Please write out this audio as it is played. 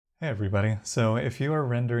Hey everybody, so if you are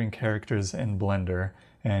rendering characters in Blender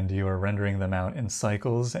and you are rendering them out in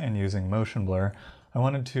cycles and using motion blur, I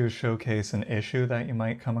wanted to showcase an issue that you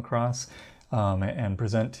might come across and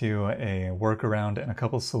present to you a workaround and a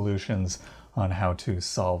couple solutions on how to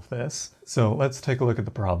solve this. So let's take a look at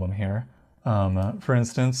the problem here. For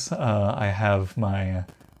instance, I have my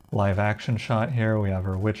live action shot here. We have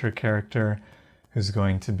our Witcher character who's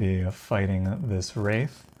going to be fighting this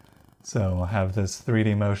Wraith. So we'll have this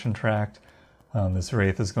 3D motion tracked. This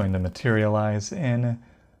Wraith is going to materialize in,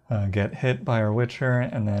 get hit by our Witcher,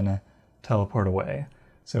 and then teleport away.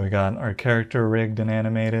 So we got our character rigged and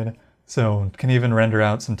animated. So can even render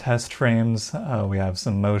out some test frames. We have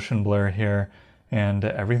some motion blur here, and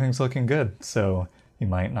everything's looking good. So you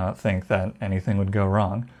might not think that anything would go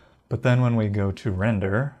wrong. But then when we go to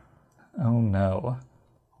render, oh no,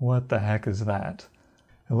 what the heck is that?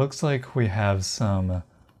 It looks like we have some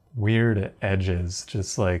weird edges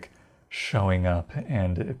just like showing up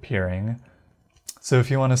and appearing. So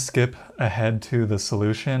if you want to skip ahead to the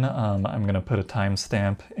solution, I'm going to put a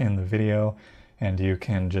timestamp in the video and you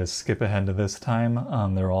can just skip ahead to this time.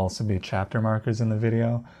 There will also be chapter markers in the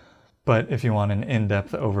video. But if you want an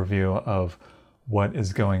in-depth overview of what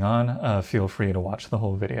is going on, feel free to watch the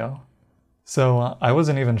whole video. So I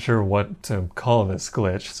wasn't even sure what to call this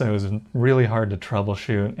glitch, so it was really hard to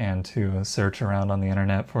troubleshoot and to search around on the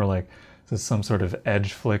internet for like some sort of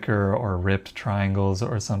edge flicker or ripped triangles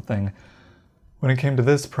or something. When it came to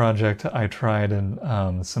this project, I tried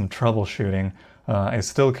some troubleshooting. I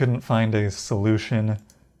still couldn't find a solution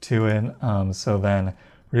to it, so then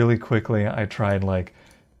really quickly I tried like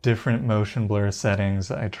different motion blur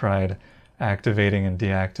settings. I tried activating and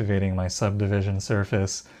deactivating my subdivision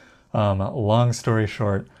surface. Long story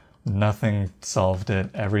short, nothing solved it.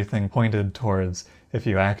 Everything pointed towards if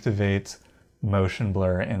you activate motion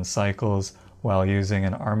blur in cycles while using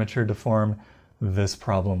an armature deform, this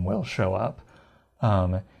problem will show up.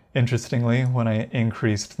 Interestingly, when I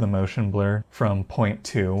increased the motion blur from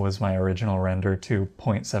 0.2 was my original render to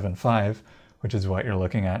 0.75, which is what you're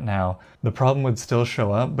looking at now, the problem would still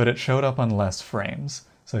show up, but it showed up on less frames.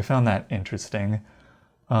 So I found that interesting.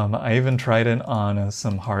 I even tried it on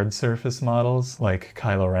some hard surface models like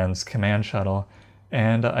Kylo Ren's command shuttle,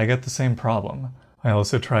 and I get the same problem. I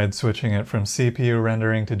also tried switching it from CPU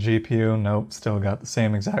rendering to GPU, nope, still got the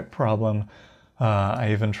same exact problem.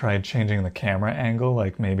 I even tried changing the camera angle,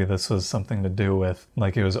 like maybe this was something to do with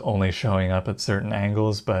like it was only showing up at certain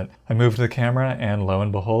angles, but I moved the camera and lo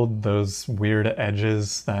and behold, those weird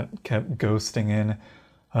edges that kept ghosting in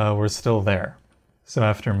were still there. So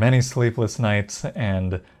after many sleepless nights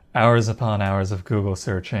and hours upon hours of Google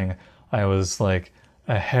searching, I was like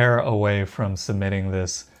a hair away from submitting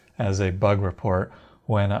this as a bug report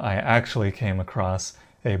when I actually came across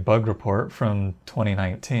a bug report from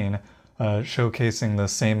 2019 showcasing the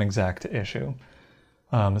same exact issue.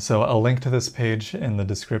 So I'll link to this page in the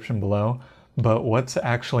description below, but what's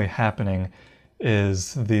actually happening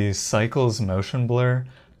is the cycles motion blur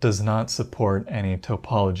does not support any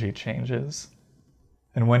topology changes.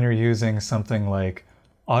 And when you're using something like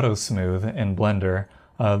auto smooth in Blender,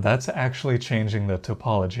 that's actually changing the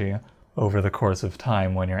topology over the course of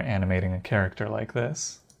time when you're animating a character like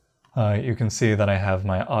this. You can see that I have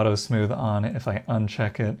my auto smooth on. If I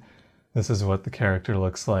uncheck it, this is what the character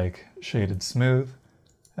looks like shaded smooth,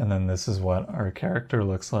 and then this is what our character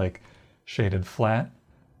looks like shaded flat.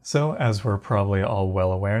 So as we're probably all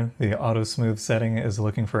well aware, the auto smooth setting is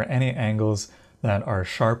looking for any angles that are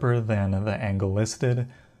sharper than the angle listed,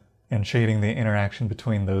 and shading the interaction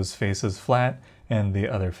between those faces flat and the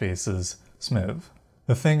other faces smooth.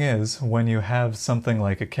 The thing is, when you have something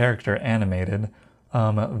like a character animated,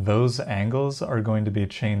 those angles are going to be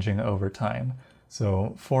changing over time.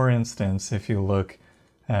 So for instance, if you look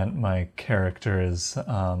at my character's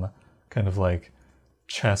kind of like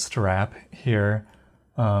chest wrap here,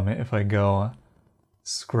 if I go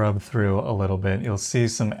scrub through a little bit, you'll see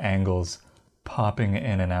some angles popping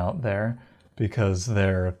in and out there because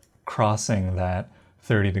they're crossing that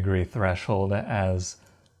 30-degree threshold as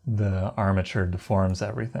the armature deforms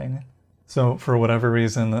everything. So for whatever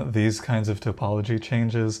reason, these kinds of topology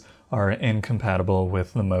changes are incompatible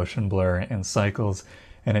with the motion blur in cycles,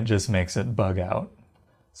 and it just makes it bug out.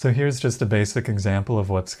 So here's just a basic example of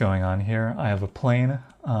what's going on here. I have a plane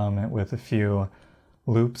with a few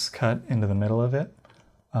loops cut into the middle of it.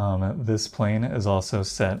 This plane is also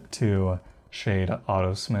set to shade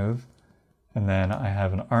auto smooth, and then I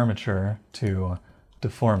have an armature to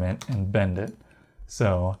deform it and bend it.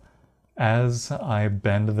 So as I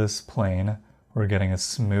bend this plane, we're getting a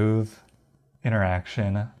smooth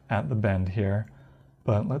interaction at the bend here,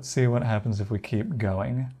 but let's see what happens if we keep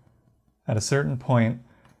going. At a certain point,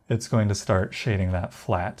 it's going to start shading that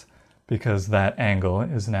flat because that angle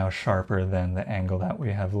is now sharper than the angle that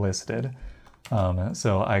we have listed.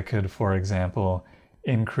 So I could, for example,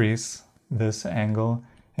 increase this angle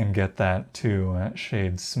and get that to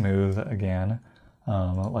shade smooth again.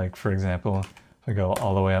 Like for example, if I go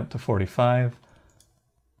all the way up to 45,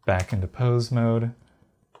 back into pose mode,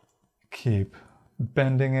 keep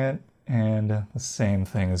bending it, and the same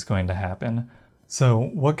thing is going to happen. So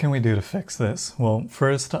what can we do to fix this? Well,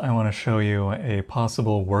 first I want to show you a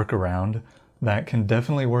possible workaround that can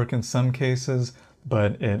definitely work in some cases,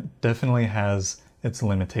 but it definitely has its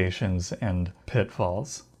limitations and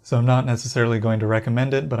pitfalls. So I'm not necessarily going to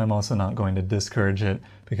recommend it, but I'm also not going to discourage it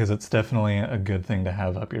because it's definitely a good thing to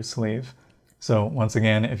have up your sleeve. So once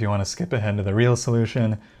again, if you want to skip ahead to the real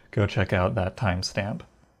solution, go check out that timestamp.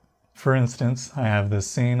 For instance, I have this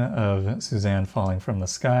scene of Suzanne falling from the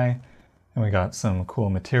sky, and we got some cool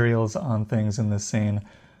materials on things in this scene.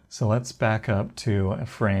 So let's back up to a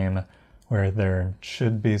frame where there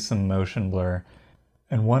should be some motion blur.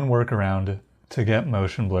 And one workaround to get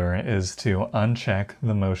motion blur is to uncheck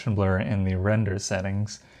the motion blur in the render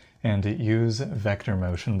settings and use vector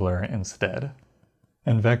motion blur instead.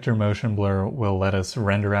 And vector motion blur will let us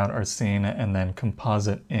render out our scene and then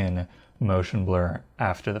composite in motion blur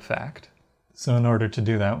after the fact. So in order to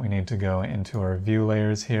do that, we need to go into our view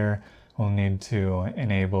layers here. We'll need to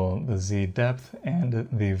enable the Z depth and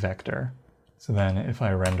the vector. So then if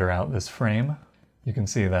I render out this frame, you can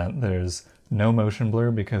see that there's no motion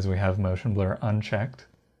blur because we have motion blur unchecked.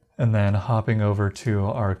 And then hopping over to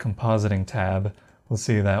our compositing tab, we'll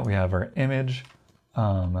see that we have our image,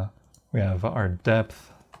 we have our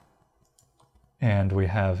depth, and we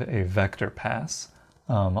have a vector pass.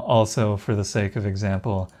 Also, for the sake of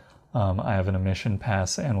example, I have an emission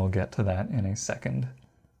pass, and we'll get to that in a second.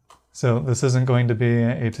 So this isn't going to be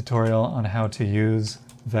a tutorial on how to use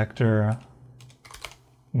vector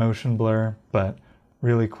motion blur, but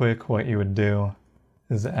really quick, what you would do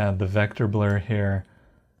is add the vector blur here.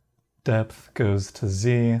 Depth goes to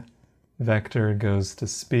Z, vector goes to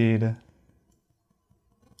speed,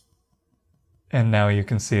 and now you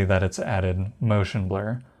can see that it's added motion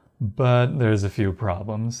blur. But there's a few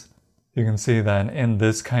problems. You can see that in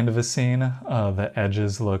this kind of a scene, the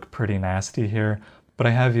edges look pretty nasty here, but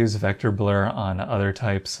I have used vector blur on other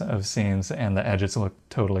types of scenes and the edges look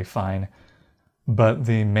totally fine. But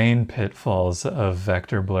the main pitfalls of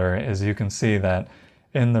vector blur is you can see that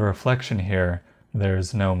in the reflection here,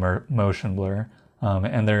 there's no motion blur,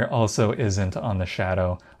 and there also isn't on the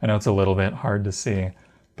shadow. I know it's a little bit hard to see,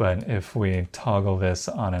 but if we toggle this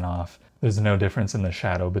on and off, there's no difference in the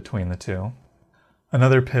shadow between the two.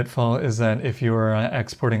 Another pitfall is that if you are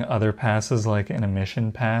exporting other passes like an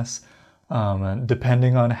emission pass,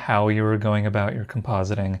 depending on how you are going about your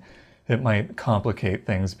compositing, it might complicate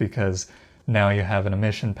things because now you have an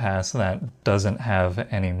emission pass that doesn't have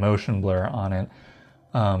any motion blur on it.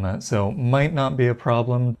 So might not be a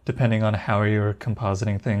problem depending on how you're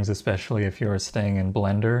compositing things, especially if you're staying in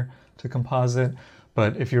Blender to composite.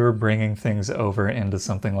 But if you're bringing things over into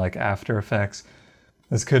something like After Effects,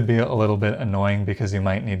 this could be a little bit annoying because you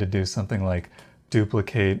might need to do something like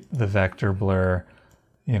duplicate the vector blur,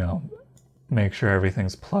 make sure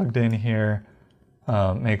everything's plugged in here,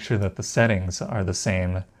 make sure that the settings are the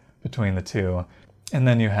same between the two, and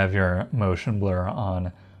then you have your motion blur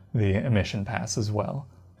on the emission pass as well.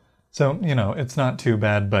 So, it's not too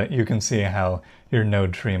bad, but you can see how your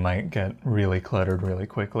node tree might get really cluttered really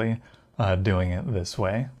quickly doing it this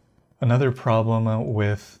way. Another problem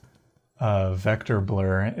with vector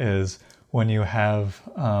blur is when you have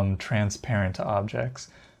transparent objects.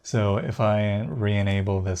 So if I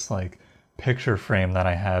re-enable this picture frame that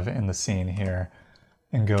I have in the scene here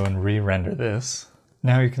and go and re-render this,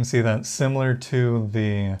 now you can see that similar to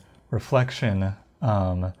the reflection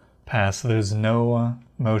pass, there's no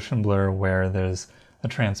motion blur where there's a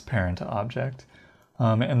transparent object.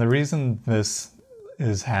 And the reason this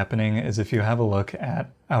is happening is if you have a look at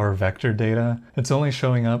our vector data, it's only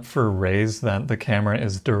showing up for rays that the camera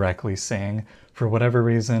is directly seeing. For whatever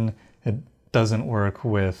reason, it doesn't work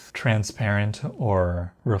with transparent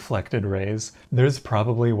or reflected rays. There's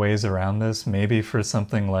probably ways around this. Maybe for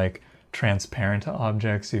something like transparent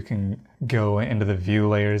objects, you can go into the view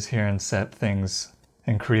layers here and set things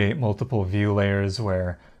and create multiple view layers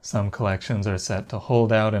where some collections are set to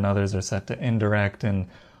hold out and others are set to indirect and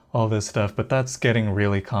all this stuff, but that's getting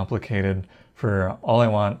really complicated. For all I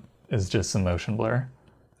want is just some motion blur.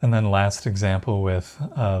 And then last example with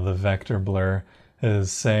the vector blur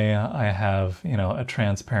is, say I have, a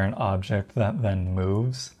transparent object that then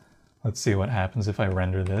moves. Let's see what happens if I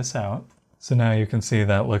render this out. So now you can see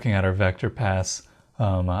that looking at our vector paths,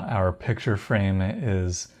 our picture frame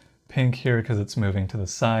is pink here because it's moving to the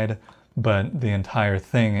side, but the entire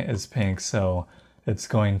thing is pink, so it's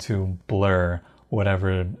going to blur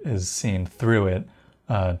whatever is seen through it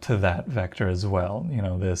to that vector as well. You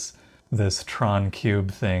know, this Tron cube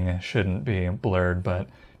thing shouldn't be blurred, but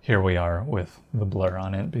here we are with the blur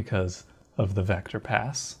on it because of the vector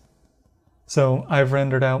paths. So I've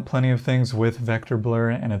rendered out plenty of things with vector blur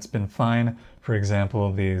and it's been fine. For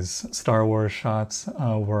example, these Star Wars shots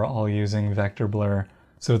were all using vector blur.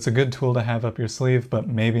 So it's a good tool to have up your sleeve, but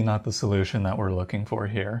maybe not the solution that we're looking for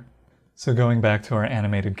here. So going back to our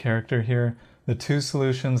animated character here, the two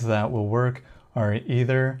solutions that will work are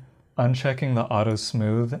either unchecking the auto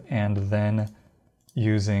smooth and then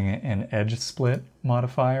using an edge split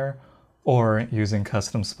modifier, or using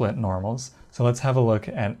custom split normals. So let's have a look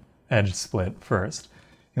at edge split first.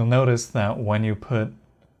 You'll notice that when you put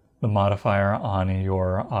the modifier on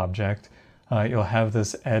your object, you'll have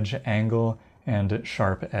this edge angle and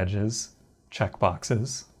sharp edges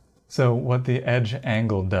checkboxes. So what the edge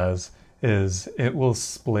angle does is it will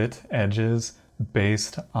split edges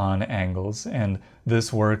based on angles, and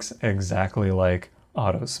this works exactly like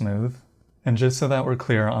auto smooth. And just so that we're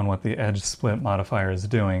clear on what the edge split modifier is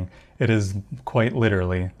doing, it is quite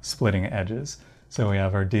literally splitting edges. So we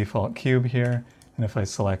have our default cube here, and if I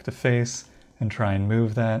select a face and try and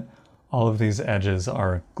move that, all of these edges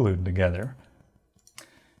are glued together.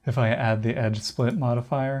 If I add the edge split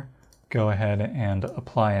modifier, go ahead and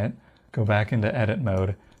apply it, go back into edit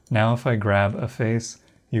mode. Now if I grab a face,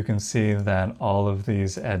 you can see that all of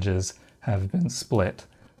these edges have been split.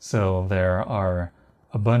 So there are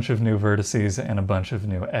a bunch of new vertices and a bunch of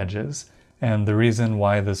new edges. And the reason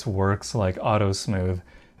why this works like auto smooth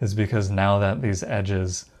is because now that these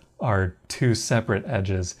edges are two separate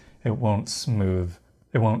edges, it won't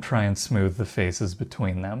try and smooth the faces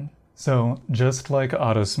between them. So just like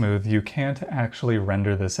auto smooth, you can't actually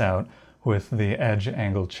render this out with the edge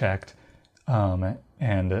angle checked and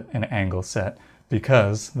an angle set,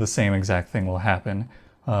 because the same exact thing will happen.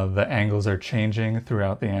 The angles are changing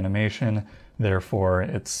throughout the animation, therefore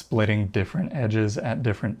it's splitting different edges at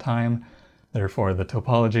different time, therefore the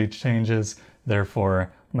topology changes,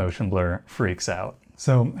 therefore motion blur freaks out.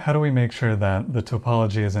 So how do we make sure that the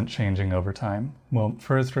topology isn't changing over time? Well,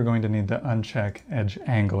 first we're going to need to uncheck edge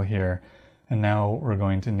angle here, and now we're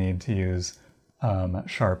going to need to use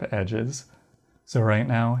sharp edges. So right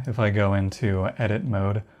now, if I go into edit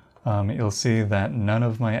mode, you'll see that none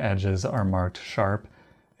of my edges are marked sharp,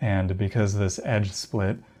 and because this edge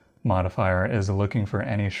split modifier is looking for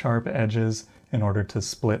any sharp edges in order to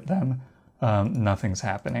split them, nothing's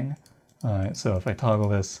happening. So if I toggle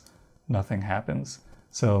this, nothing happens.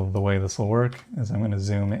 So the way this will work is I'm going to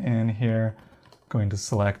zoom in here, going to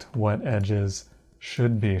select what edges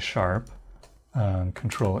should be sharp,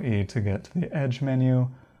 Control E to get to the edge menu,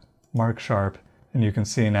 mark sharp, and you can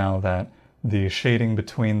see now that the shading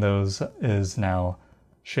between those is now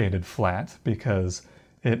shaded flat because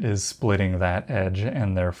it is splitting that edge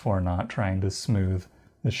and therefore not trying to smooth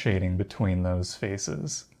the shading between those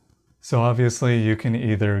faces. So obviously you can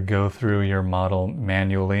either go through your model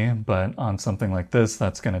manually, but on something like this,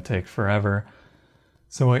 that's going to take forever.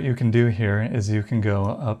 So what you can do here is you can go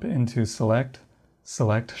up into select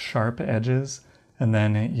sharp edges, and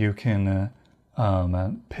then you can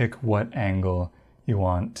pick what angle you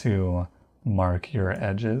want to mark your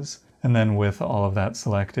edges. And then with all of that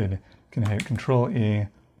selected, you can hit Control E,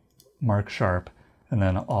 mark sharp, and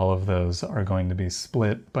then all of those are going to be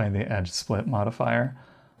split by the edge split modifier.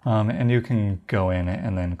 And you can go in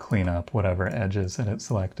and then clean up whatever edges that it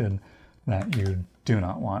selected that you do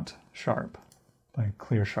not want sharp by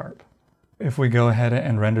clear sharp. If we go ahead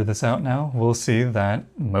and render this out now, we'll see that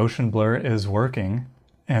motion blur is working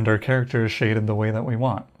and our character is shaded the way that we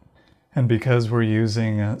want. And because we're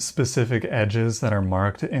using specific edges that are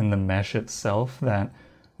marked in the mesh itself that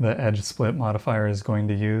the edge split modifier is going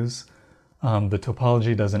to use, the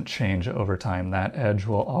topology doesn't change over time. That edge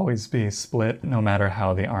will always be split no matter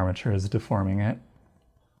how the armature is deforming it.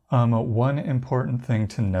 One important thing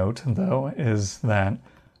to note though is that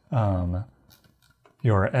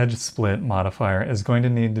your edge split modifier is going to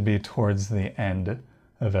need to be towards the end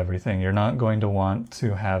of everything. You're not going to want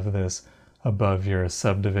to have this above your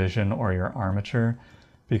subdivision or your armature,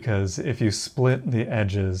 because if you split the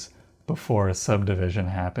edges before a subdivision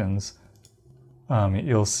happens,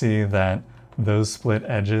 you'll see that those split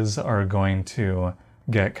edges are going to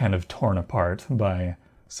get kind of torn apart by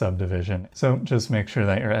subdivision. So just make sure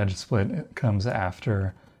that your edge split comes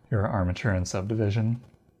after your armature and subdivision.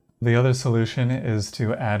 The other solution is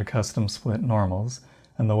to add custom split normals,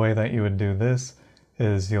 And the way that you would do this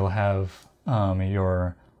is you'll have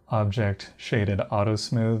your object shaded auto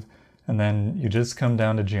smooth, and then you just come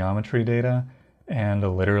down to geometry data and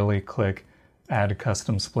literally click add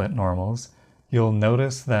custom split normals. You'll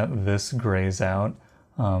notice that this grays out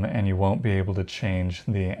and you won't be able to change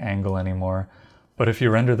the angle anymore. But if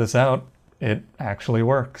you render this out, it actually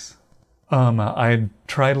works. I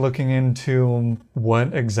tried looking into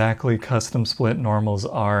what exactly custom split normals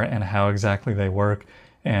are and how exactly they work,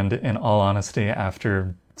 and in all honesty,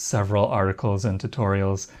 after several articles and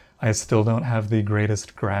tutorials, I still don't have the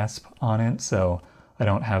greatest grasp on it, so I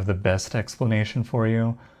don't have the best explanation for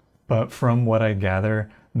you. But from what I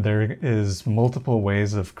gather, there is multiple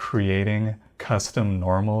ways of creating custom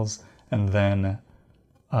normals, and then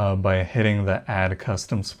by hitting the add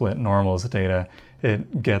custom split normals data,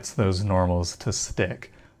 it gets those normals to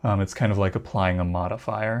stick. It's kind of like applying a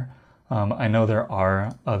modifier. I know there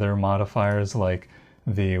are other modifiers like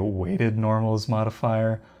the weighted normals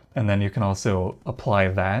modifier, and then you can also apply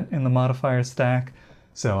that in the modifier stack.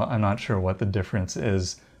 So I'm not sure what the difference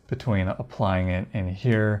is between applying it in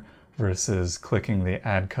here versus clicking the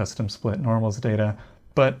add custom split normals data.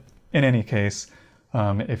 But in any case,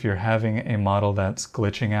 if you're having a model that's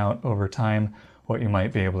glitching out over time, what you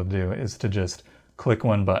might be able to do is to just click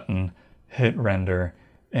one button, hit render,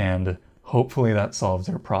 and hopefully that solves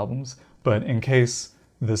your problems. But in case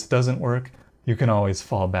this doesn't work, you can always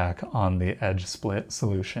fall back on the edge split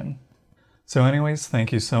solution. So anyways,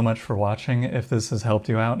 thank you so much for watching. If this has helped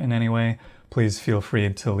you out in any way, please feel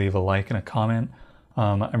free to leave a like and a comment.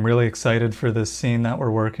 I'm really excited for this scene that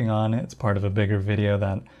we're working on. It's part of a bigger video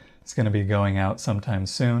that is going to be going out sometime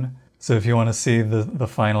soon. So if you want to see the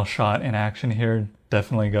final shot in action here,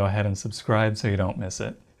 definitely go ahead and subscribe so you don't miss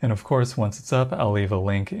it. And of course, once it's up, I'll leave a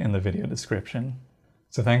link in the video description.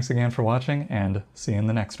 So thanks again for watching, and see you in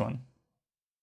the next one.